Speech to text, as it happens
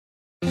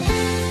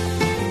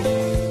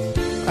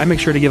I make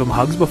sure to give them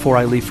hugs before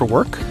I leave for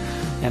work,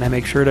 and I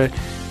make sure to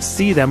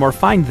see them or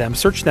find them,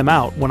 search them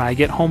out when I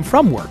get home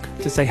from work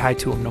to say hi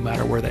to them no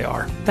matter where they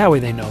are. That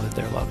way they know that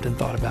they're loved and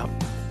thought about.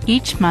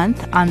 Each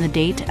month, on the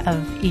date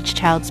of each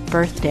child's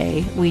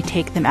birthday, we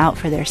take them out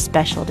for their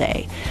special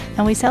day.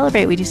 And we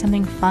celebrate, we do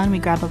something fun, we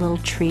grab a little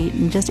treat,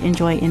 and just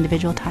enjoy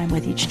individual time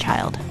with each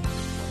child.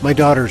 My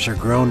daughters are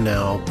grown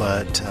now,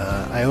 but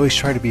I always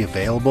try to be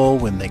available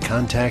when they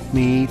contact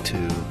me,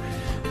 to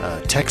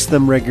text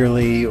them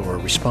regularly or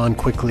respond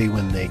quickly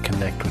when they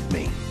connect with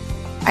me.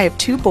 I have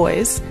 2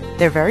 boys.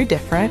 They're very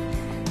different.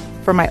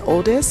 For my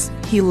oldest,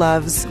 he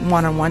loves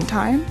one-on-one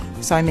time,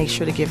 so I make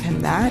sure to give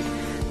him that.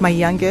 My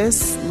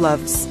youngest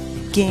loves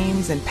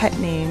games and pet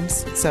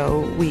names,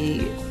 so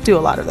we do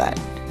a lot of that.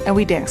 And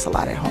we dance a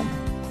lot at home.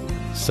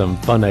 Some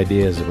fun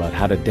ideas about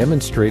how to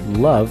demonstrate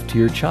love to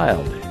your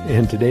child.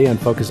 And today on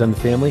Focus on the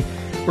Family,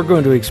 we're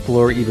going to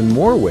explore even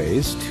more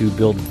ways to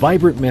build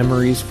vibrant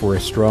memories for a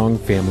strong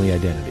family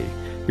identity.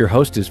 Your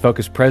host is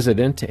Focus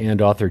President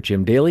and author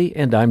Jim Daly,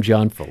 and I'm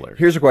John Fuller.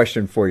 Here's a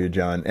question for you,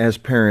 John. As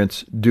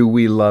parents, do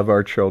we love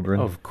our children?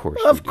 Of course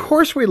we do. Of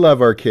course we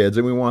love our kids,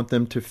 and we want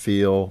them to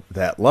feel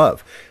that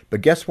love. But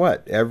guess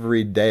what?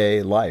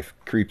 Everyday life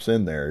creeps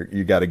in there.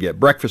 You got to get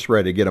breakfast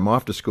ready, get them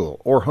off to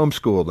school, or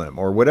homeschool them,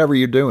 or whatever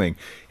you're doing.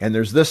 And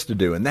there's this to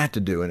do and that to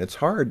do. And it's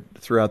hard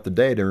throughout the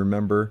day to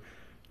remember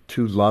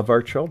to love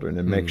our children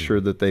and make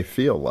sure that they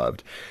feel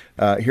loved.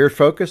 Here at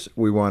Focus,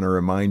 we want to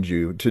remind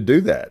you to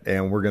do that.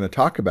 And we're going to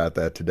talk about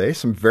that today.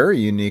 Some very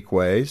unique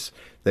ways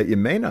that you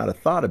may not have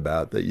thought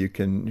about that you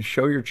can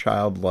show your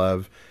child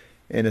love.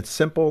 And it's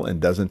simple and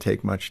doesn't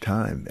take much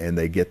time, and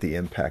they get the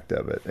impact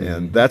of it.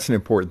 And that's an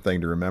important thing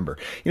to remember.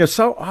 You know,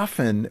 so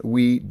often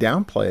we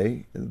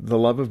downplay the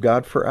love of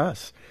God for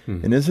us.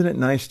 And isn't it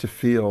nice to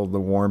feel the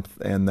warmth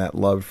and that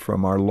love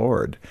from our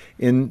Lord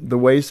in the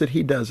ways that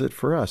he does it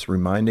for us,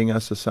 reminding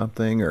us of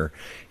something, or,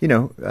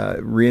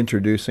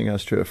 reintroducing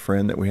us to a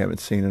friend that we haven't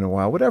seen in a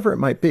while, whatever it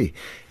might be.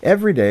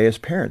 Every day as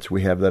parents,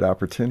 we have that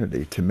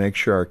opportunity to make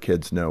sure our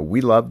kids know we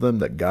love them,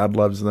 that God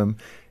loves them,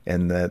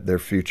 and that their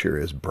future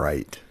is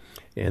bright.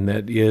 And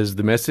that is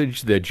the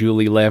message that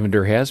Julie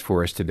Lavender has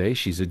for us today.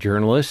 She's a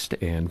journalist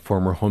and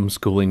former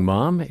homeschooling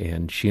mom,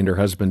 and she and her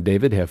husband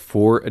David have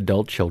 4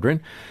 adult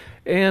children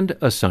and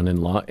a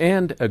son-in-law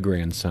and a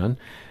grandson.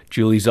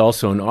 Julie's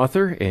also an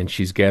author, and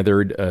she's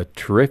gathered a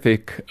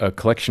terrific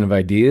collection of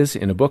ideas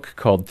in a book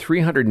called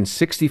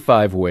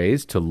 365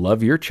 Ways to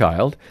Love Your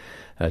Child,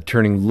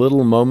 turning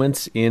little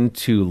moments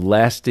into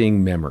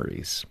lasting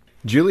memories.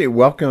 Julie,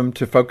 welcome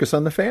to Focus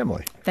on the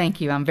Family.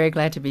 Thank you. I'm very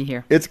glad to be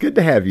here. It's good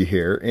to have you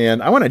here.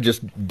 And I want to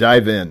just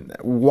dive in.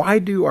 Why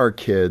do our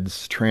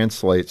kids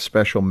translate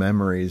special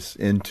memories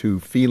into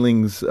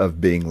feelings of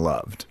being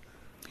loved?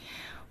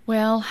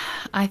 Well,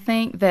 I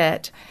think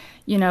that,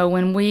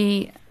 when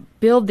we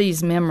build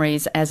these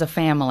memories as a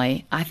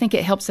family, I think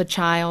it helps a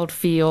child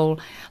feel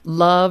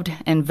loved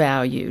and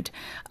valued.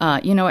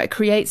 It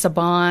creates a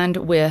bond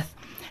with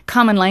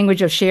common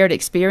language of shared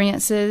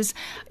experiences.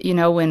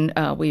 When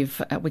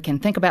we can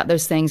think about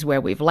those things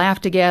where we've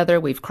laughed together,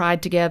 we've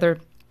cried together,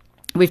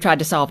 we've tried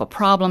to solve a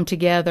problem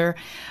together,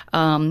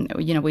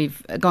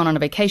 we've gone on a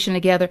vacation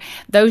together.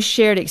 Those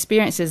shared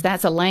experiences,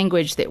 that's a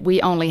language that we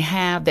only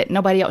have, that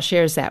nobody else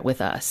shares that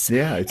with us.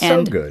 Yeah, it's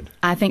and so good.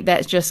 I think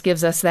that just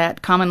gives us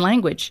that common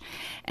language.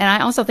 And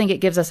I also think it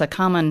gives us a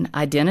common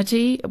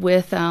identity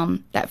with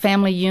that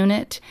family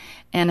unit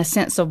and a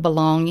sense of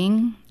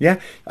belonging. Yeah,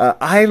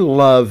 I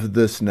love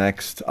this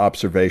next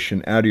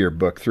observation out of your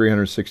book,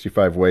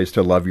 365 Ways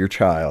to Love Your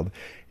Child.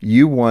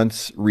 You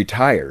once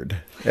retired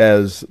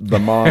as the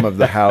mom of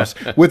the house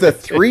with a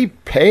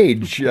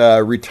 3-page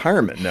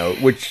retirement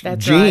note, which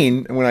That's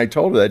Jean, right. When I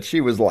told her that,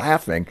 she was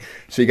laughing.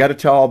 So you got to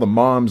tell all the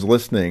moms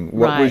listening,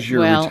 what was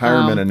your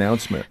retirement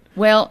announcement?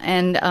 Well,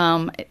 and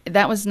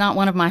that was not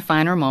one of my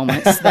finer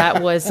moments.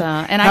 That was,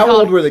 and How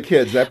old were the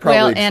kids? That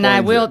probably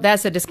explains it.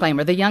 That's a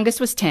disclaimer. The youngest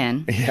was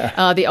 10.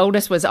 Yeah. The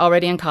oldest was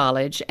already in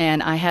college,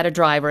 and I had a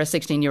driver, a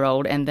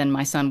 16-year-old, and then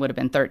my son would have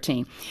been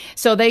 13.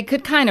 So they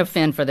could kind of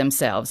fend for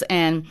themselves.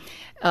 And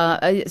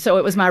so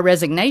it was my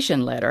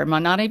resignation letter,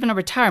 not even a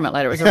retirement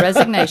letter. It was a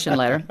resignation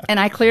letter. And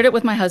I cleared it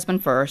with my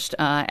husband first.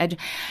 It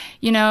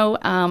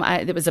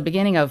was the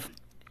beginning of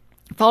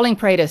falling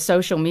prey to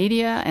social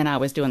media, and I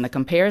was doing the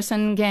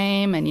comparison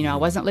game, and, I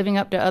wasn't living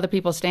up to other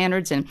people's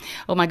standards, and,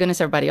 oh my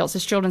goodness, everybody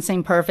else's children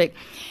seemed perfect.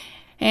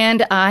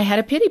 And I had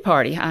a pity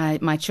party.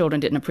 My children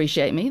didn't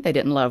appreciate me. They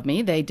didn't love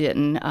me. They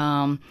didn't,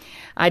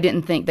 I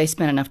didn't think they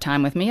spent enough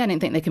time with me. I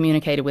didn't think they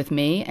communicated with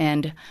me.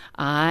 And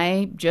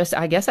I guess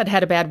I'd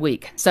had a bad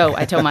week. So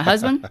I told my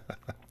husband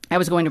I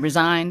was going to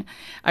resign.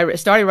 I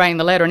started writing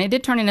the letter, and it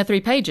did turn into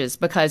 3 pages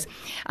because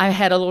I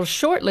had a little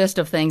short list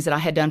of things that I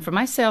had done for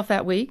myself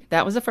that week.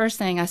 That was the first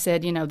thing I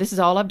said, this is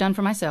all I've done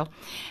for myself.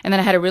 And then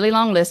I had a really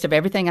long list of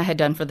everything I had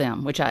done for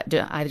them, which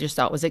I just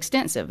thought was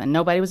extensive, and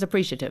nobody was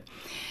appreciative.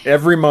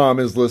 Every mom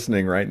is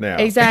listening right now.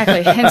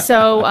 Exactly. And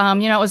so,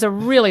 it was a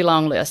really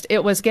long list.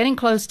 It was getting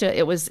close to,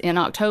 it was in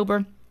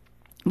October.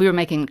 we were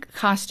making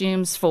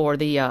costumes for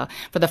the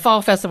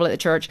fall festival at the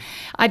church.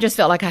 I just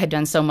felt like I had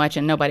done so much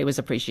and nobody was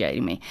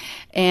appreciating me.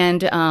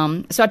 And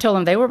so I told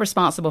them they were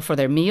responsible for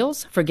their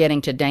meals, for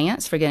getting to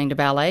dance, for getting to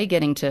ballet,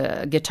 getting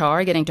to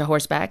guitar, getting to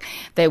horseback.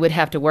 They would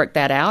have to work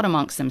that out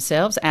amongst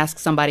themselves, ask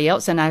somebody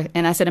else. And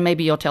I said, and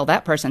maybe you'll tell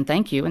that person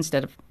thank you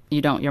instead of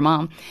you don't, your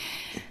mom.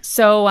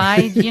 So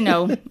I,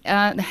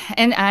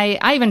 and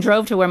I even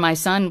drove to where my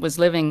son was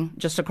living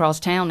just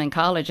across town in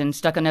college and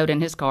stuck a note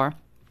in his car.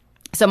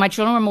 So my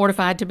children were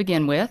mortified to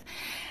begin with,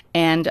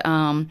 and,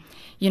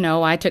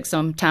 I took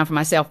some time for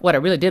myself. What I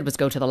really did was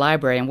go to the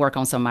library and work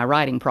on some of my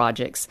writing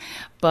projects.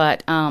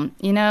 But,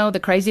 the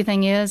crazy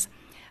thing is,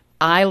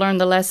 I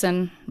learned the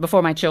lesson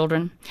before my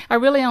children. I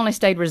really only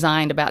stayed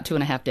resigned about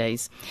 2.5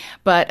 days.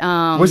 But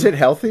was it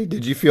healthy?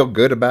 Did you feel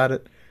good about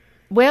it?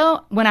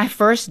 Well, when I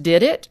first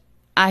did it,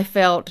 I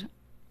felt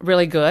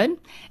really good,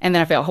 and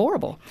then I felt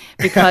horrible.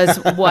 Because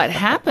what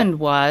happened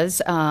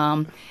was...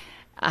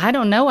 I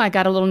don't know, I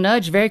got a little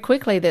nudge very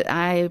quickly that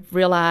I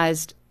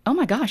realized, oh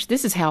my gosh,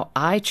 this is how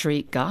I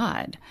treat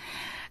God.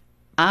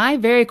 I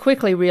very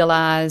quickly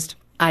realized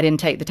I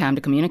didn't take the time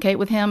to communicate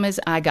with him as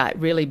I got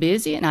really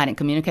busy, and I didn't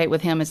communicate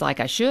with him as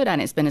like I should. I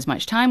didn't spend as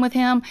much time with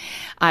him.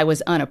 I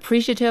was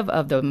unappreciative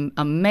of the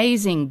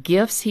amazing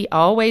gifts he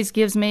always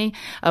gives me,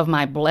 of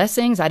my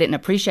blessings. I didn't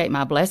appreciate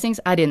my blessings.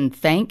 I didn't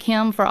thank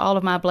him for all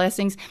of my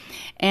blessings.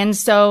 And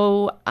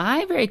so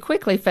I very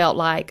quickly felt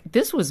like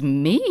this was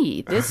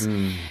me.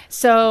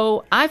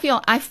 So I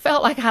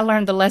felt like I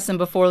learned the lesson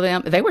before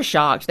them. They were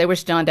shocked. They were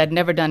stunned. I'd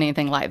never done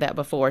anything like that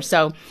before.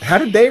 So how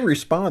did they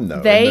respond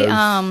though? They in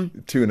those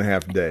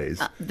 2.5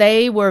 days.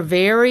 They were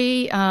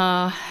very...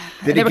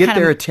 did it get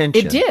their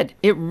attention? It did.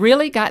 It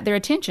really got their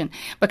attention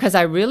because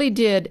I really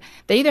did.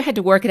 They either had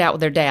to work it out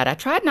with their dad. I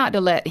tried not to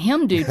let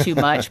him do too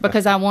much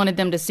because I wanted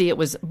them to see it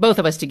was both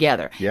of us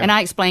together. Yeah. And I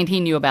explained he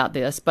knew about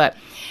this, but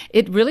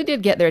it really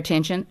did get their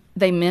attention.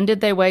 They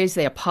mended their ways.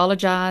 They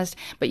apologized.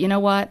 But you know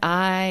what?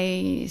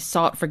 I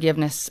sought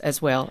forgiveness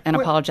as well and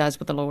apologized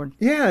with the Lord.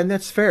 Yeah, and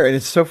that's fair. And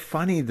it's so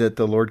funny that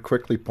the Lord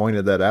quickly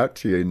pointed that out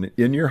to you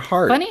in your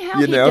heart. Funny how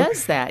he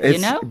does that,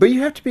 But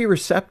you have to be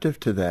receptive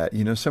to that.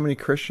 So many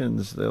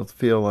Christians, they'll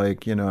feel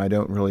like, I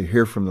don't really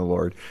hear from the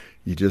Lord.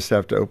 You just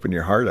have to open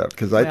your heart up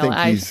because I think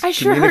he's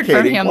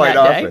communicating quite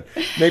often.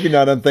 Maybe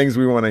not on things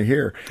we want to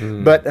hear.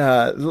 But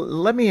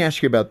let me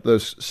ask you about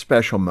those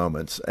special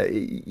moments.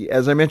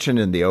 As I mentioned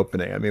in the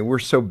opening, we're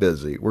so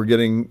busy. We're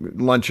getting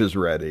lunches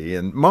ready,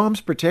 and moms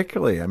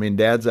particularly.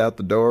 Dad's out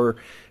the door.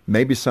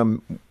 Maybe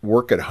some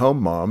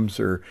work-at-home moms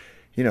are,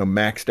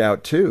 maxed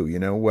out too,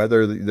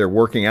 whether they're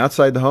working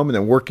outside the home and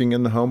then working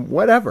in the home,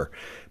 whatever.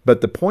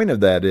 But the point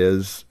of that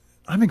is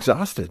I'm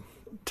exhausted.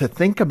 To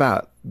think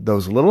about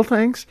those little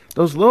things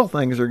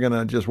are going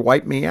to just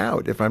wipe me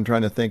out if I'm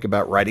trying to think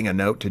about writing a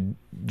note to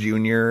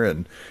Junior.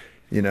 And,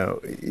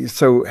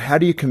 so how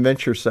do you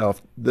convince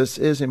yourself this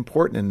is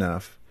important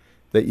enough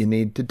that you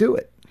need to do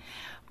it?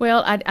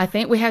 Well, I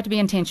think we have to be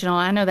intentional.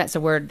 I know that's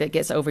a word that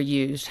gets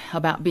overused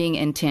about being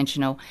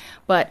intentional,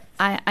 but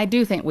I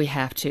do think we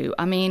have to.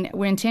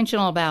 We're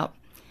intentional about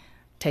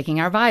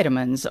taking our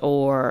vitamins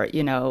or,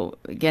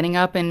 getting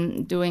up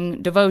and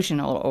doing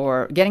devotional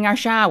or getting our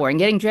shower and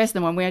getting dressed.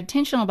 And when we're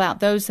intentional about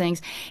those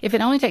things, if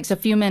it only takes a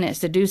few minutes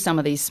to do some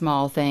of these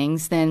small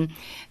things, then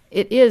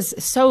it is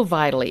so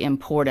vitally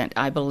important,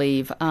 I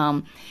believe.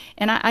 And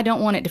I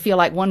don't want it to feel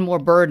like one more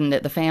burden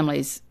that the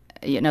families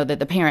that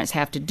the parents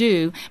have to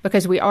do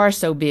because we are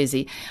so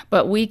busy.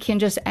 But we can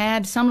just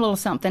add some little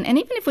something. And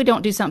even if we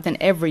don't do something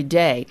every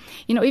day,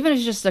 even if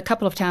it's just a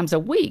couple of times a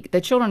week,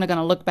 the children are going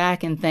to look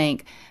back and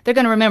think, they're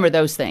going to remember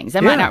those things. They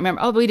might not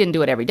remember, we didn't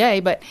do it every day,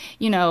 but,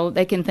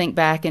 they can think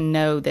back and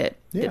know that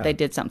they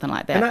did something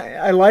like that. And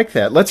I like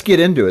that. Let's get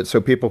into it so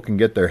people can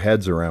get their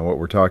heads around what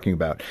we're talking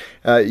about.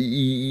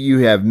 You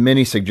have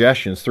many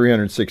suggestions,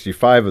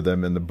 365 of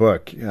them in the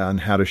book, on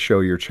how to show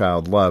your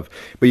child love.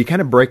 But you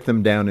kind of break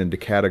them down into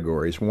categories.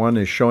 One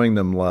is showing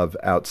them love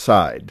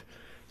outside.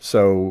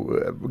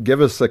 So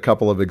give us a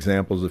couple of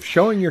examples of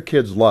showing your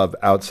kids love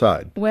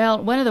outside.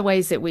 Well, one of the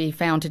ways that we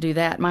found to do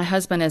that, my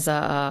husband is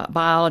a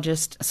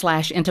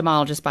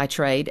biologist/entomologist by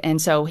trade, and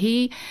so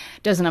he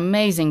does an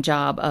amazing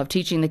job of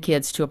teaching the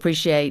kids to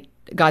appreciate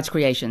God's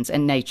creations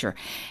and nature.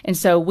 And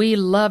so we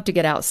love to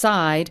get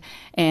outside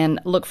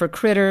and look for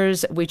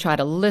critters. We try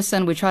to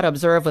listen. We try to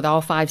observe with all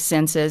 5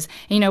 senses.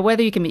 And,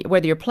 whether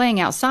you're playing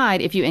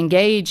outside, if you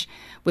engage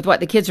with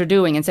what the kids are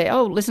doing and say,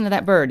 oh, listen to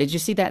that bird. Did you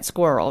see that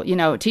squirrel?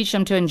 Teach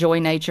them to enjoy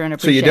nature and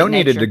appreciate nature. So you don't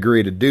need a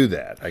degree to do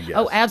that, I guess.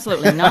 Oh,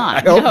 absolutely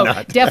not.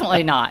 Not.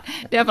 Definitely not.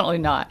 Definitely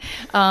not.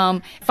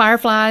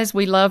 Fireflies,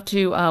 we love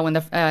to, when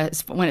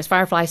it's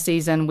firefly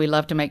season, we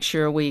love to make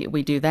sure we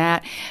do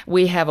that.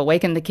 We have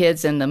awakened the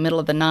kids in the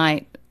middle of the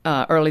night,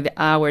 early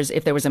hours,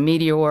 if there was a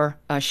meteor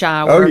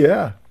shower. Oh,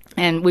 yeah.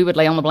 And we would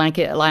lie on the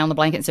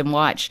blankets and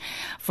watch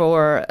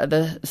for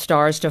the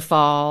stars to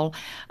fall.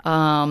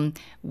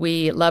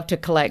 We love to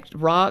collect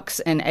rocks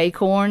and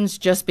acorns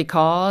just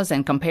because,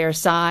 and compare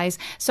size.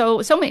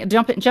 So many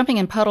jumping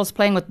in puddles,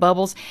 playing with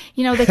bubbles.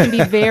 They can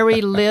be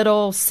very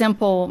little,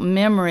 simple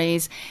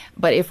memories.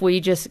 But if we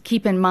just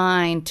keep in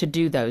mind to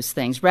do those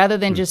things, rather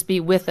than just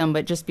be with them,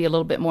 but just be a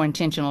little bit more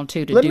intentional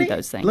too to do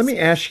those things. Let me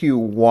ask you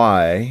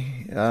why.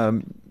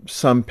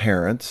 Some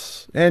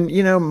parents, and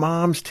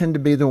moms tend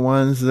to be the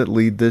ones that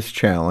lead this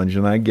challenge,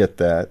 and I get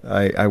that.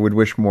 I would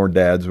wish more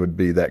dads would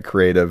be that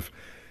creative,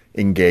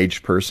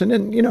 engaged person,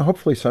 and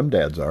hopefully some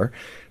dads are.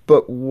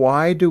 But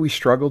why do we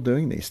struggle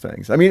doing these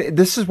things? I mean,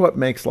 this is what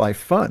makes life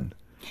fun.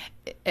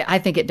 I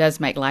think it does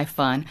make life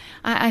fun.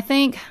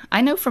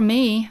 I know for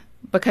me,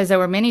 because there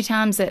were many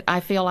times that I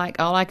feel like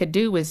all I could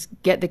do was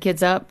get the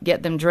kids up,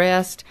 get them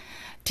dressed,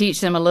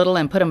 teach them a little,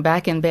 and put them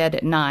back in bed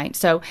at night.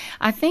 So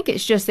I think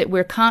it's just that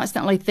we're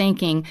constantly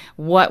thinking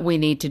what we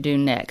need to do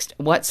next.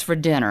 What's for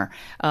dinner?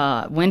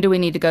 When do we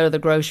need to go to the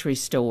grocery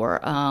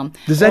store?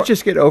 Does that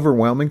just get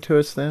overwhelming to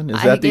us then?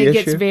 Is that the issue?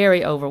 It gets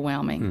very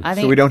overwhelming.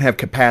 So we don't have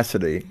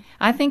capacity.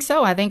 I think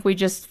so. I think we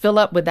just fill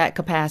up with that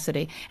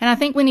capacity. And I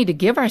think we need to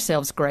give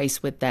ourselves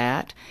grace with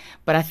that.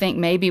 But I think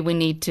maybe we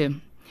need to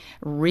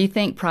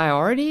rethink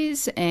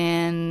priorities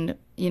and,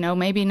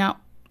 maybe not.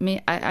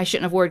 I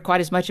shouldn't have worried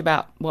quite as much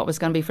about what was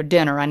going to be for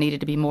dinner. I needed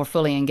to be more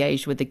fully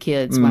engaged with the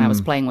kids when I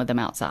was playing with them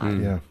outside.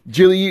 Yeah,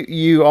 Julie,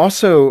 you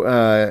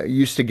also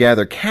used to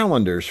gather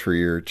calendars for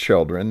your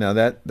children. Now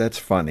that's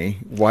funny.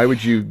 Why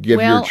would you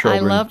give your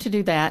children? Well, I love to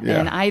do that,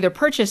 and I either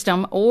purchased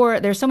them or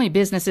there's so many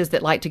businesses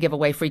that like to give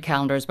away free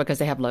calendars because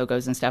they have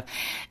logos and stuff.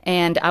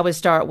 And I would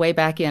start way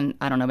back in,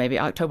 I don't know, maybe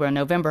October or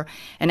November.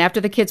 And after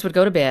the kids would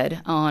go to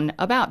bed, on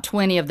about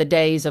 20 of the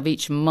days of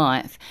each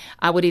month,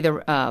 I would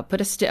either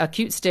put a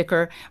cute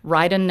sticker,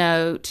 write a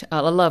note,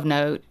 a love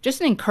note,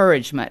 just an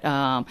encouragement.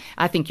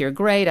 I think you're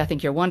great. I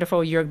think you're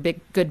wonderful. You're a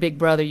good big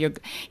brother.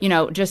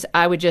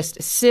 I would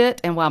just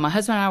sit, and while my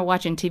husband and I were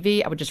watching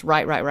TV, I would just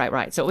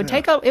write. So it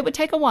would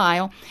take a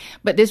while,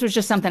 but this was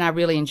just something I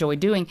really enjoyed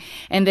doing.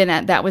 And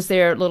then that was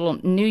their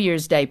little New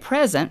Year's Day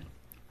present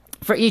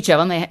for each of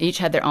them. They each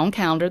had their own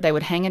calendar. They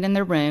would hang it in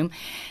their room.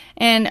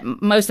 And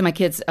most of my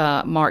kids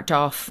marked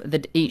off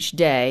each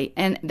day.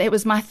 And it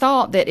was my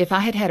thought that if I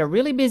had a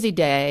really busy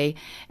day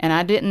and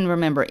I didn't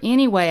remember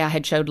any way I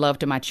had showed love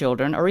to my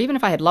children, or even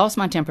if I had lost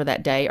my temper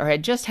that day or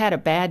had just had a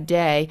bad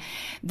day,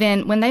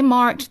 then when they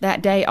marked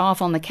that day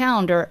off on the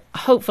calendar,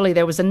 hopefully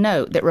there was a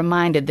note that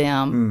reminded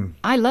them,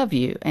 I love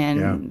you,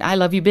 and I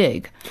love you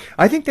big.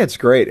 I think that's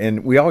great.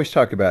 And we always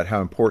talk about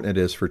how important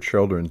it is for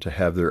children to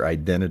have their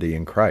identity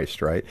in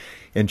Christ, right?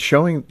 And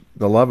showing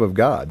the love of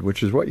God,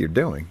 which is what you're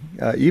doing,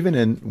 even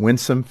in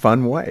winsome,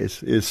 fun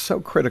ways, is so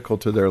critical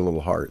to their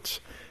little hearts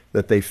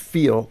that they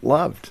feel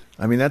loved.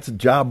 I mean, that's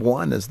job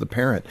one as the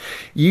parent.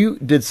 You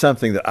did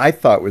something that I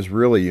thought was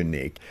really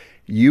unique.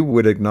 You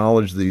would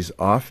acknowledge these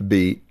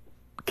offbeat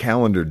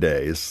calendar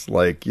days,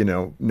 like,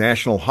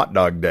 National Hot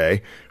Dog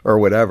Day or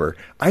whatever.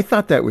 I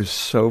thought that was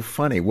so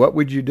funny. What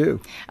would you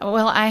do?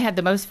 Well, I had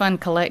the most fun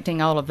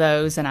collecting all of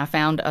those, and I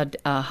found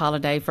a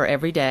holiday for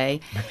every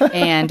day.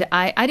 And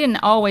I didn't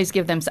always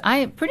give them,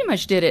 I pretty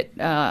much did it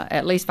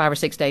at least 5 or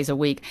 6 days a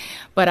week.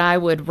 But I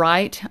would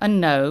write a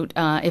note.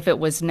 If it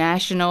was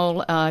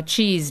National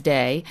Cheese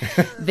Day,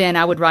 then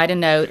I would write a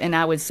note, and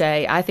I would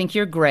say, I think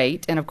you're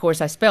great. And of course,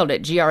 I spelled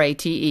it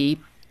Grate.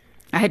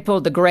 I had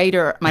pulled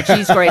my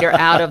cheese grater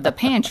out of the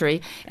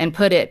pantry and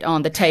put it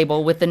on the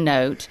table with the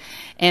note.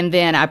 And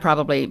then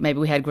maybe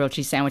we had grilled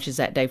cheese sandwiches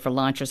that day for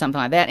lunch or something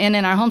like that. And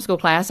in our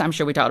homeschool class, I'm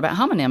sure we talked about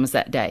homonyms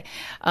that day.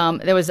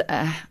 There was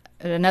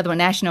another one,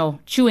 National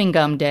Chewing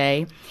Gum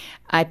Day.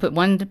 I put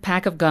one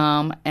pack of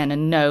gum and a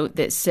note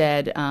that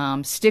said,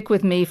 stick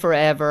with me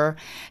forever.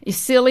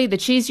 Silly, the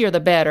cheesier the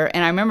better.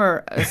 And I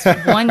remember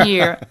one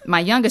year, my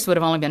youngest would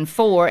have only been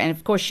 4, and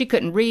of course she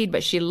couldn't read,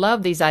 but she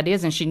loved these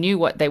ideas and she knew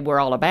what they were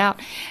all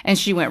about. And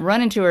she went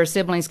running to her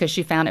siblings because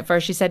she found it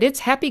first. She said, it's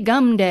Happy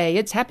Gum Day.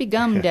 It's Happy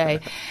Gum Day.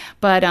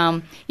 But,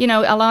 a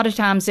lot of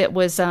times it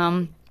was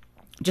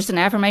just an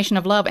affirmation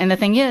of love. And the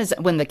thing is,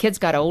 when the kids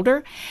got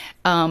older,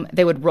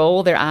 they would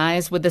roll their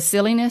eyes with the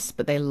silliness,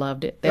 but they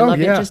loved it. They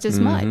loved it just as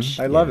much.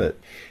 I love it.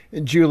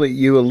 And Julie,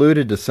 you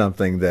alluded to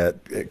something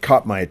that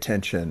caught my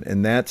attention,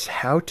 and that's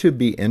how to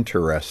be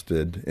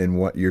interested in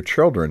what your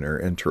children are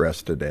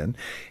interested in.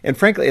 And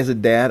frankly, as a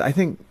dad, I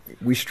think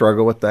we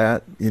struggle with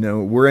that.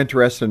 We're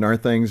interested in our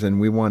things, and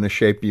we want to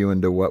shape you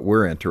into what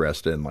we're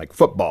interested in, like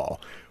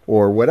football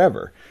or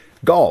whatever.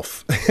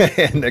 Golf.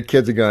 And the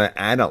kids are going,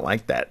 I don't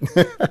like that.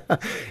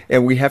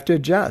 And we have to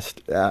adjust.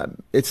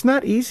 It's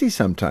not easy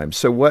sometimes.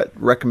 So what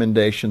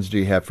recommendations do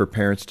you have for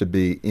parents to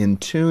be in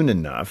tune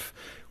enough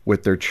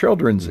with their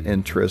children's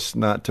interests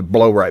not to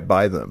blow right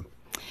by them?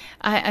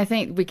 I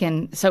think we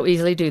can so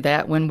easily do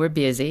that when we're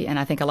busy, and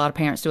I think a lot of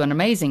parents do an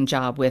amazing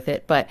job with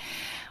it. But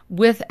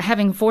with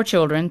having 4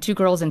 children, 2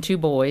 girls and 2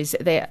 boys,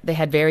 they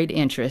had varied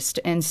interest.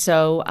 And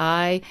so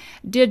I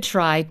did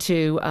try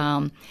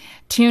to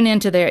tune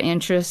into their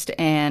interest.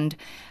 And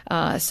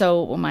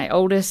so my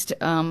oldest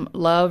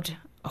loved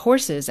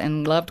horses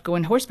and loved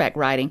going horseback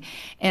riding.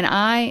 And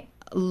I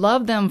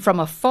love them from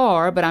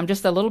afar, but I'm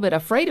just a little bit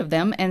afraid of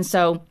them. And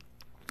so,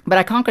 but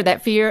I conquered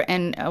that fear,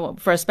 and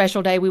for a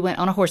special day, we went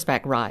on a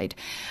horseback ride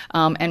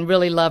and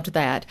really loved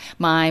that.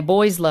 My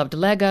boys loved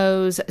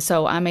Legos,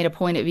 so I made a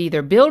point of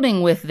either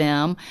building with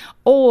them,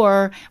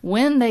 or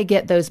when they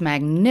get those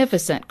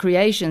magnificent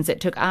creations that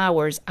took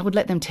hours, I would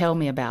let them tell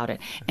me about it.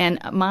 And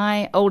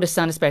my oldest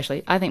son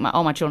especially, I think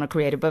all my children are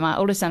creative, but my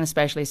oldest son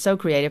especially is so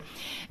creative.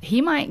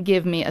 He might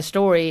give me a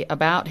story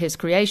about his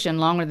creation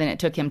longer than it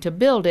took him to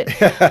build it,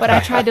 but I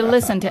tried to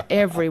listen to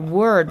every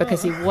word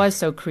because he was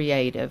so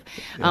creative.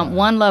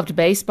 One loved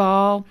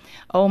baseball.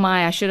 Oh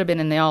my, I should have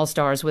been in the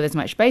All-Stars with as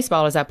much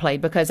baseball as I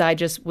played, because I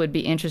just would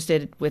be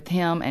interested with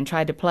him and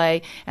tried to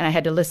play, and I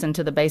had to listen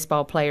to the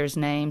baseball players'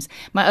 names.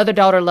 My other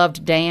daughter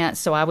loved dance,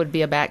 so I would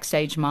be a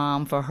backstage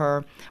mom for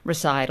her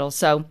recital.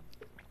 So,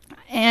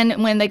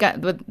 and when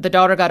the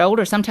daughter got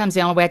older, sometimes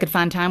the only way I could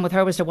find time with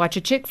her was to watch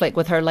a chick flick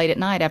with her late at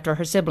night after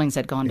her siblings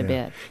had gone to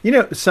bed. You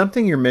know,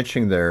 something you're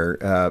mentioning there,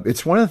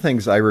 it's one of the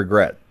things I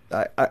regret.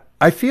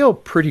 I feel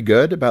pretty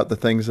good about the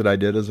things that I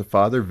did as a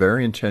father,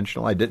 very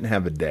intentional. I didn't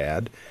have a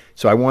dad,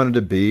 so I wanted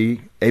to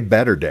be a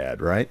better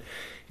dad, right?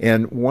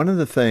 And one of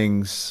the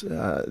things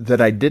that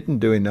I didn't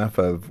do enough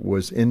of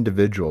was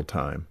individual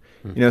time.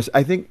 You know,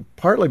 I think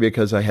partly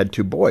because I had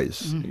two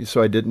boys,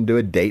 so I didn't do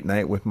a date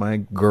night with my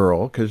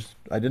girl because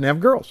I didn't have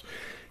girls.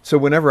 So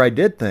whenever I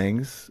did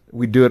things,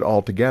 we'd do it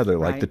all together,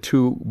 like the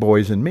two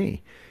boys and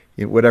me,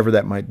 whatever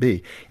that might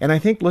be. And I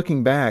think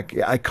looking back,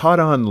 I caught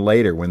on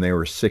later when they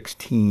were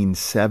 16,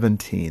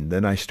 17,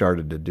 then I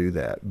started to do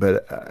that.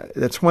 But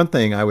that's one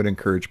thing I would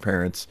encourage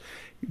parents: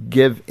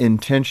 give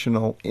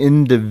intentional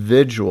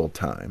individual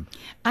time.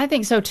 I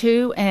think so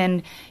too,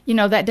 and you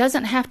know, that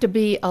doesn't have to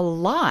be a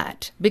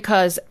lot,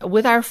 because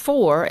with our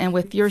 4 and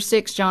with your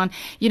 6, John,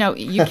 you know,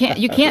 you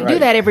can't do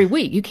that every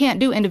week. You can't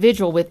do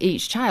individual with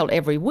each child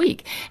every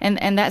week, and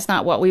that's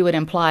not what we would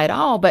imply at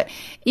all. But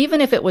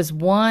even if it was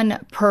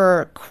 1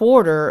 per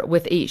quarter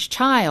with each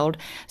child,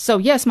 so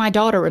yes, my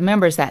daughter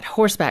remembers that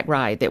horseback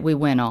ride that we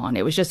went on.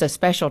 It was just a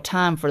special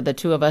time for the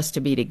two of us to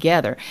be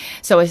together.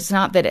 So it's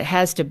not that it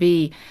has to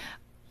be.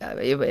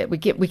 We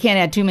can't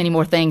add too many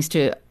more things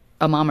to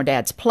a mom or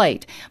dad's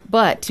plate,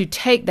 but to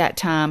take that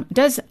time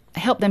does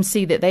help them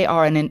see that they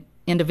are an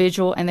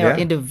individual and they are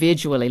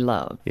individually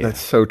loved.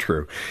 That's so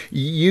true.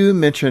 You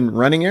mentioned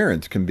running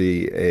errands can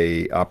be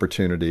a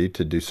opportunity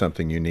to do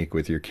something unique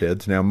with your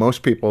kids. Now,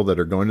 most people that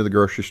are going to the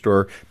grocery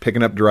store,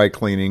 picking up dry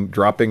cleaning,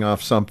 dropping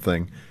off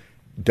something,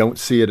 don't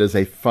see it as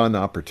a fun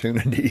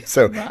opportunity.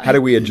 So how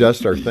do we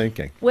adjust our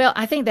thinking? Well,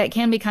 I think that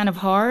can be kind of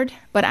hard,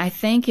 but I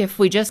think if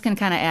we just can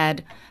kind of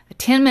add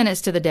 10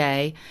 minutes to the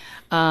day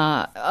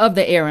of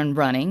the errand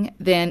running,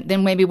 then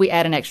maybe we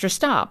add an extra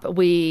stop.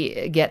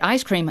 We get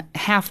ice cream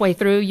halfway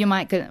through.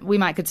 We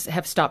might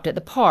have stopped at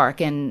the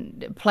park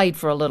and played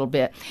for a little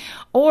bit.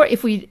 Or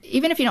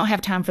even if you don't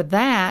have time for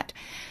that,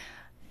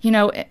 you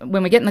know,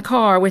 when we get in the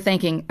car, we're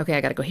thinking, okay,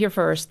 I got to go here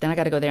first, then I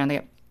got to go there and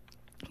there.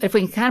 If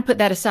we can kind of put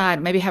that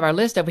aside, maybe have our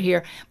list over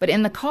here, but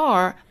in the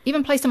car,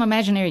 even play some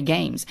imaginary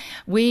games.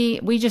 We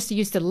just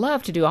used to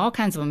love to do all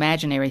kinds of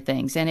imaginary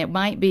things, and it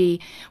might be,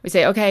 we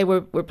say, okay,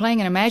 we're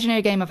playing an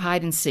imaginary game of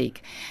hide and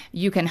seek.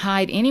 You can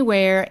hide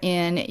anywhere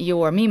in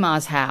your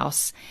Mima's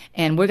house,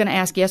 and we're going to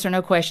ask yes or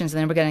no questions, and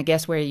then we're going to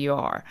guess where you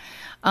are.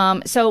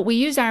 So we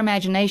use our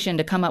imagination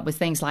to come up with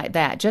things like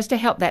that, just to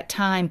help that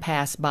time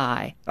pass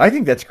by. I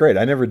think that's great.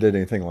 I never did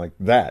anything like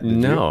that.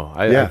 Did you?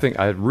 I think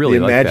I really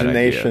like that idea. The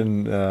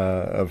imagination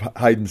of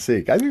hide and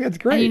seek. I think that's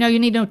great. And you know, you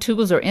need no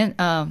tools or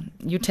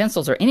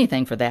utensils or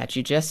anything for that.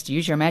 You just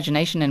use your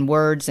imagination and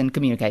words and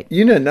communicate.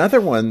 You know,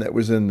 another one that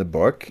was in the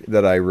book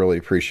that I really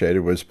appreciated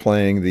was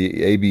playing the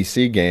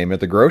ABC game at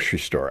the grocery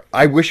store.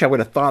 I wish I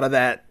would have thought of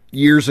that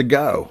years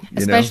ago.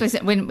 Especially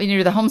when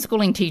you're the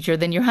homeschooling teacher,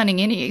 then you're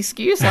hunting any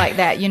excuse like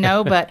that, you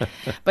know, but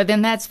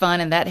then that's fun,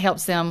 and that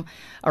helps them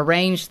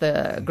arrange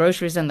the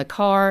groceries in the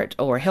cart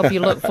or help you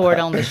look for it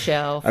on the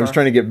shelf. I was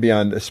trying to get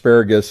beyond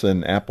asparagus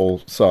and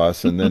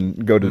applesauce and then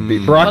go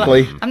to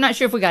broccoli. Well, I'm not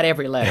sure if we got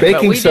every letter.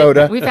 Baking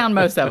soda. We found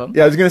most of them.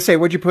 Yeah, I was going to say,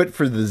 what'd you put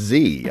for the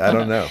Z? I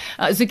don't know.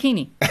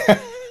 Zucchini.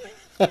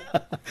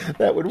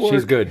 That would work.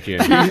 She's good, Jim.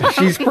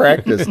 She's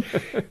practiced.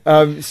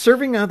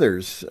 Serving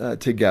others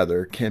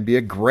together can be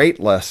a great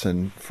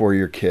lesson for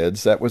your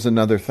kids. That was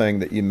another thing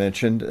that you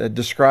mentioned.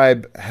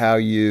 Describe how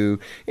you,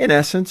 in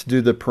essence,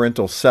 do the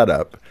parental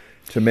setup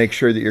to make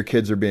sure that your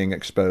kids are being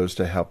exposed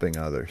to helping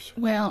others.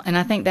 Well, and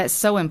I think that's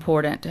so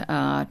important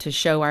to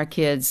show our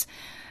kids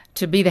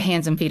to be the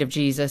hands and feet of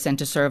Jesus and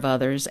to serve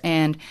others.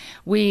 And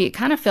we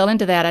kind of fell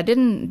into that. I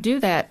didn't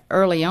do that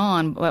early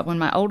on, but when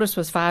my oldest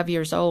was 5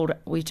 years old,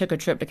 we took a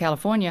trip to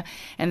California,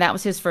 and that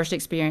was his first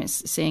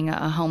experience seeing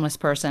a homeless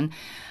person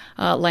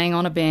laying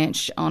on a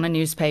bench on a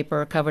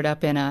newspaper covered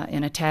up in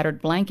a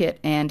tattered blanket.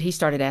 And he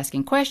started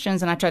asking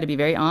questions, and I tried to be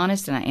very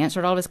honest, and I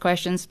answered all his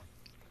questions.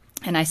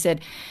 And I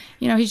said,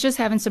 he's just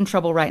having some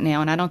trouble right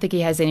now, and I don't think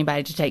he has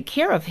anybody to take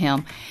care of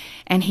him.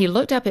 And he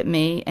looked up at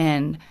me,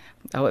 and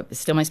it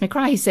still makes me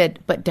cry. He said,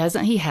 but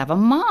doesn't he have a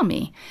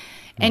mommy?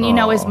 And,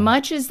 as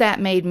much as that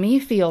made me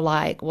feel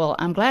like, well,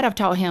 I'm glad I've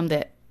taught him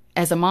that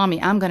as a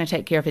mommy, I'm going to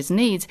take care of his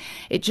needs.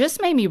 It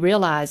just made me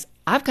realize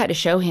I've got to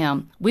show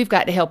him we've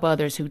got to help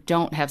others who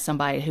don't have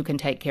somebody who can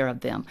take care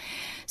of them.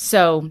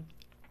 So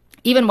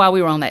even while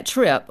we were on that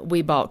trip,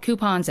 we bought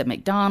coupons at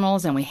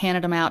McDonald's and we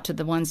handed them out to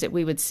the ones that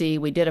we would see.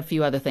 We did a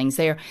few other things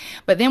there.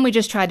 But then we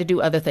just tried to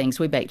do other things.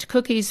 We baked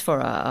cookies for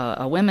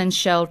a women's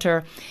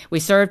shelter. We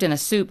served in a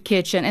soup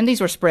kitchen. And these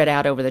were spread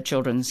out over the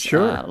children's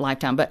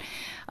lifetime. But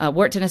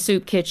worked in a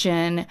soup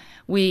kitchen.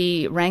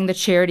 We rang the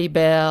charity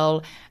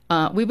bell.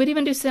 We would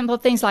even do simple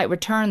things like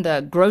return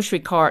the grocery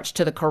carts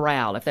to the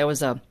corral. If there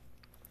was a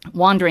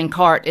wandering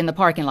cart in the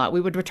parking lot, we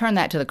would return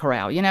that to the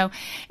corral,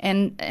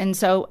 and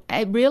so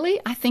I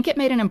think it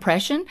made an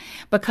impression,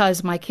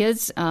 because my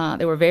kids,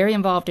 they were very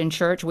involved in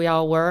church. We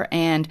all were,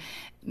 and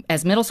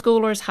as middle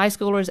schoolers, high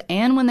schoolers,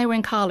 and when they were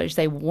in college,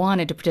 they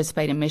wanted to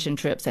participate in mission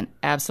trips and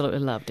absolutely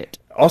loved it.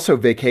 Also,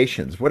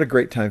 vacations. What a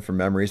great time for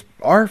memories.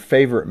 Our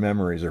favorite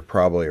memories are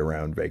probably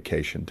around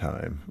vacation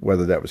time,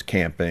 whether that was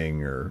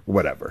camping or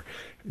whatever.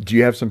 Do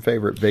you have some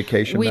favorite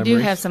vacation memories? We do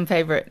have some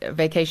favorite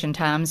vacation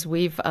times.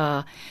 We've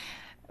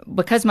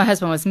because my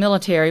husband was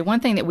military, one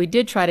thing that we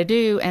did try to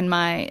do, and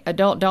my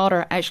adult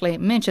daughter actually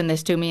mentioned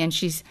this to me, and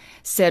she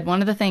said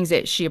one of the things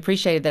that she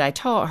appreciated that I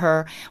taught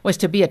her was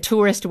to be a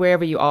tourist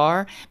wherever you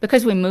are.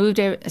 Because we moved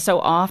so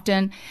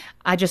often,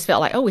 I just felt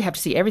like, we have to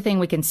see everything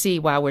we can see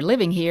while we're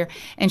living here.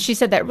 And she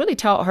said that really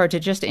taught her to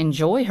just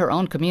enjoy her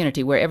own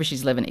community wherever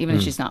she's living, even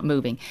if she's not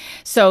moving.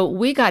 So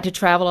we got to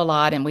travel a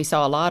lot, and we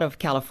saw a lot of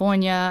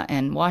California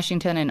and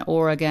Washington and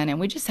Oregon, and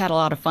we just had a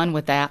lot of fun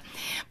with that.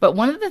 But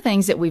one of the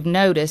things that we've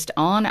noticed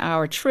on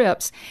our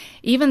trips,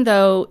 even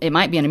though it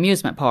might be an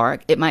amusement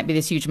park, it might be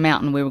this huge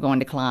mountain we were going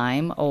to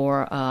climb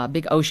or a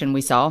big ocean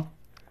we saw.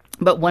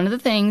 But one of the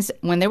things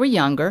when they were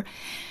younger,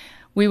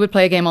 we would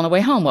play a game on the way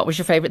home. What was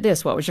your favorite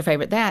this? What was your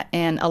favorite that?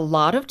 And a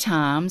lot of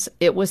times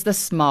it was the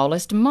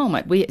smallest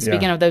moment.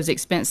 Speaking of those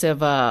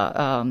expensive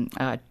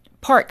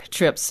park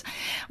trips,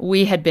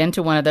 we had been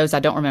to one of those. I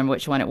don't remember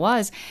which one it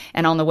was.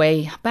 And on the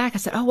way back, I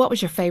said, what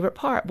was your favorite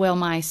part? Well,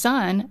 my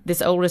son,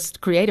 this oldest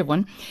creative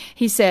one,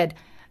 he said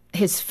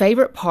his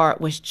favorite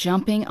part was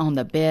jumping on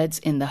the beds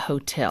in the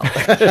hotel.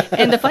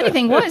 And the funny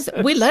thing was,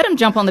 we let him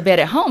jump on the bed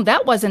at home.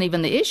 That wasn't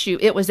even the issue.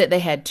 It was that they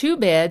had two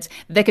beds.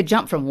 They could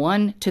jump from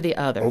one to the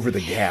other. Over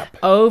the gap.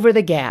 Over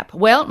the gap.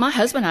 Well, my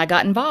husband and I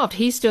got involved.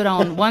 He stood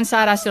on one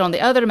side, I stood on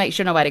the other to make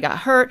sure nobody got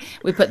hurt.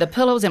 We put the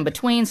pillows in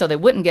between so they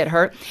wouldn't get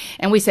hurt.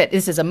 And we said,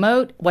 this is a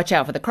moat. Watch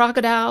out for the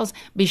crocodiles.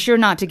 Be sure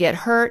not to get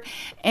hurt.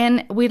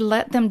 And we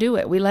let them do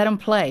it. We let them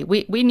play.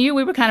 We knew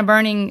we were kind of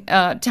burning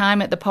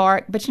time at the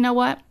park. But you know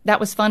what? That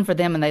was fun for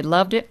them, and they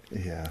loved it.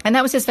 Yeah. And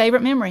that was his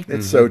favorite memory.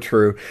 It's so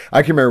true.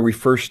 I can remember we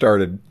first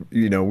started,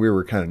 we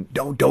were kind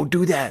of, don't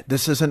do that.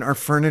 This isn't our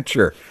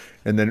furniture.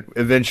 And then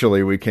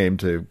eventually we came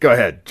to, go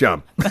ahead,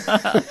 jump.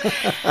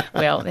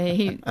 Well,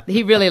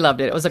 he really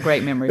loved it. It was a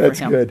great memory for him.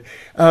 That's good.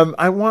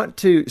 I want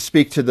to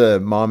speak to the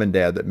mom and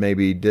dad that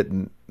maybe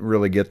didn't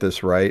really get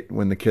this right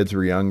when the kids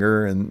were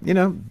younger.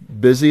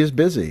 And, busy is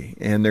busy.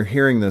 And they're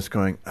hearing this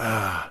going,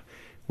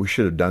 we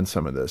should have done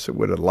some of this. It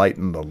would have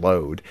lightened the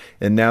load.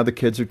 And now the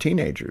kids are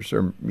teenagers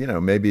or,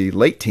 maybe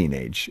late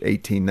teenage,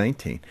 18,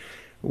 19.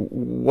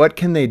 What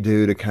can they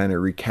do to kind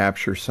of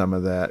recapture some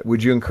of that?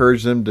 Would you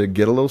encourage them to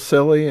get a little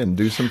silly and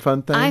do some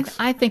fun things?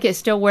 I think it's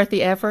still worth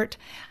the effort.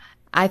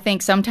 I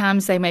think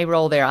sometimes they may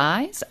roll their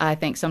eyes. I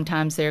think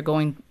sometimes they're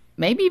going,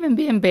 maybe even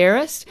be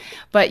embarrassed.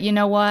 But you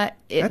know what?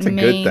 That's a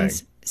good thing.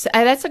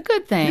 That's a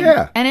good thing.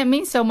 Yeah. And it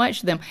means so much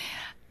to them.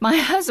 My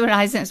husband and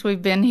I, since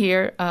we've been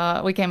here,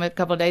 we came a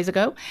couple of days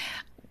ago,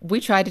 we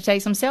tried to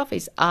take some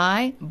selfies.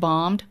 I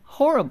bombed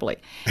horribly.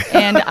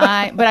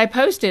 But I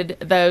posted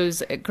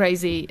those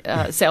crazy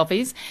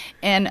selfies.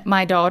 And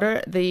my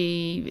daughter,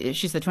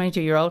 she's the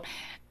 22-year-old,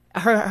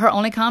 her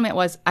only comment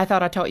was, I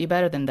thought I taught you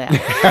better than that.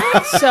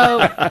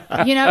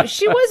 So,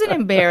 she wasn't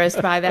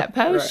embarrassed by that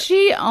post. Right.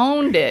 She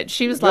owned it.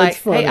 She was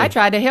like, hey, I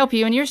tried to help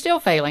you and you're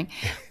still failing.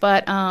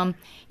 But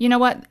you know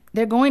what?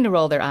 They're going to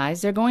roll their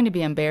eyes. They're going to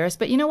be embarrassed.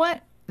 But you know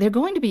what? They're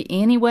going to be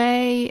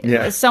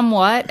anyway,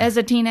 somewhat, as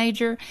a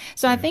teenager.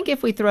 So I think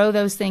if we throw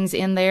those things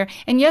in there,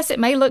 and yes, it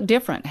may look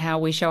different how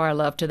we show our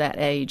love to that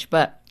age,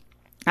 but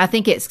I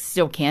think it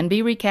still can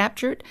be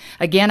recaptured.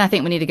 Again, I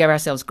think we need to give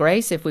ourselves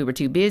grace if we were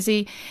too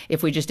busy,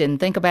 if we just didn't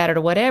think about it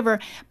or whatever,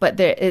 but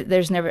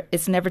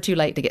it's never too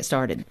late to get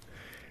started.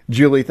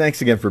 Julie, thanks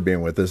again for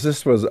being with us.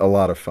 This was a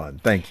lot of fun.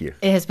 Thank you.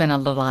 It has been a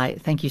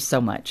delight. Thank you so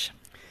much.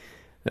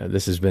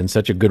 This has been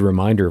such a good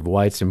reminder of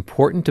why it's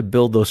important to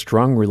build those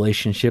strong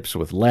relationships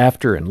with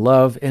laughter and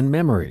love and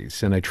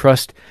memories. And I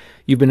trust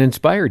you've been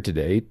inspired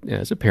today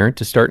as a parent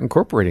to start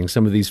incorporating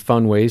some of these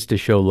fun ways to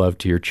show love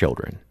to your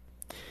children.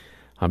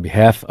 On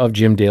behalf of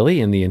Jim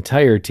Daly and the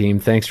entire team,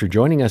 thanks for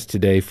joining us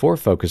today for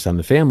Focus on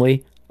the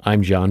Family.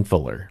 I'm John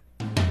Fuller.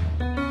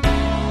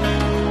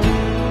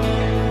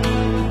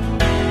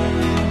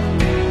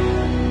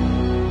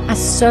 I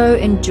so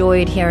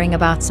enjoyed hearing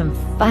about some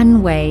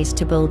fun ways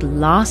to build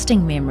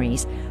lasting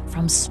memories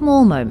from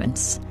small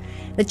moments.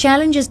 The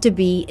challenge is to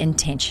be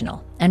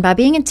intentional. And by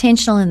being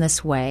intentional in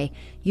this way,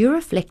 you're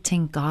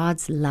reflecting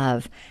God's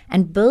love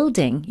and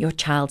building your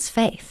child's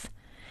faith.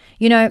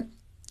 You know,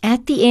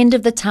 at the end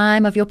of the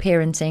time of your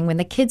parenting, when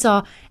the kids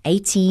are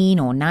 18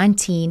 or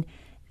 19,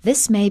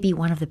 this may be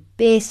one of the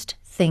best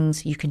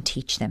things you can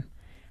teach them.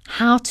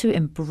 How to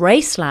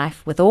embrace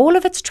life with all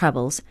of its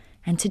troubles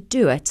and to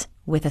do it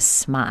with a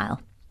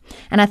smile.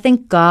 And I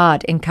think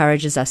God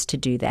encourages us to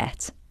do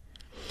that.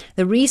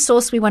 The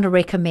resource we want to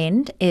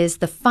recommend is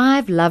The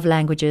 5 Love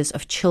Languages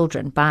of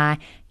Children by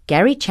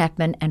Gary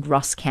Chapman and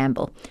Ross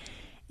Campbell.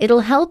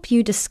 It'll help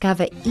you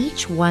discover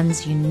each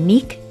one's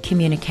unique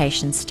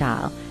communication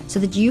style so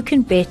that you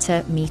can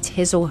better meet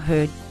his or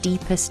her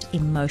deepest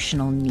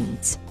emotional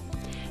needs.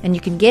 And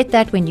you can get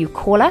that when you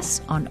call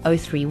us on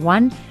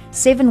 031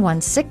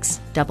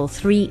 716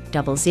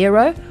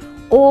 3300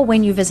 or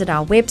when you visit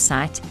our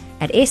website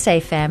at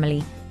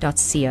safamily.co.za.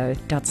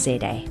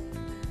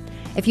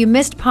 If you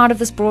missed part of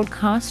this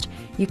broadcast,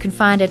 you can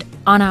find it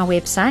on our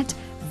website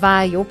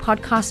via your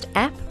podcast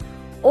app,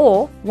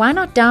 or why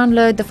not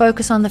download the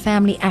Focus on the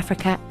Family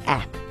Africa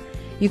app?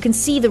 You can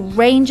see the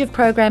range of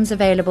programs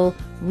available,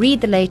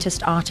 read the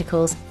latest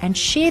articles, and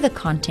share the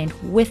content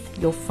with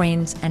your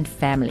friends and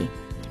family.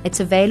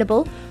 It's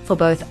available for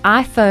both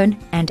iPhone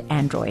and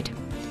Android.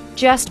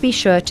 Just be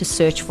sure to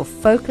search for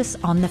Focus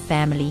on the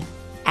Family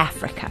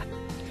Africa.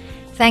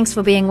 Thanks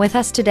for being with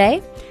us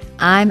today.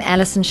 I'm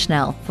Alison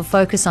Schnell for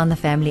Focus on the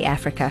Family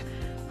Africa,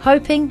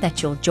 hoping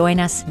that you'll join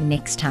us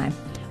next time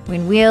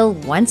when we'll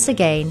once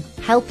again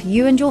help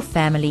you and your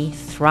family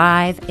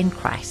thrive in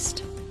Christ.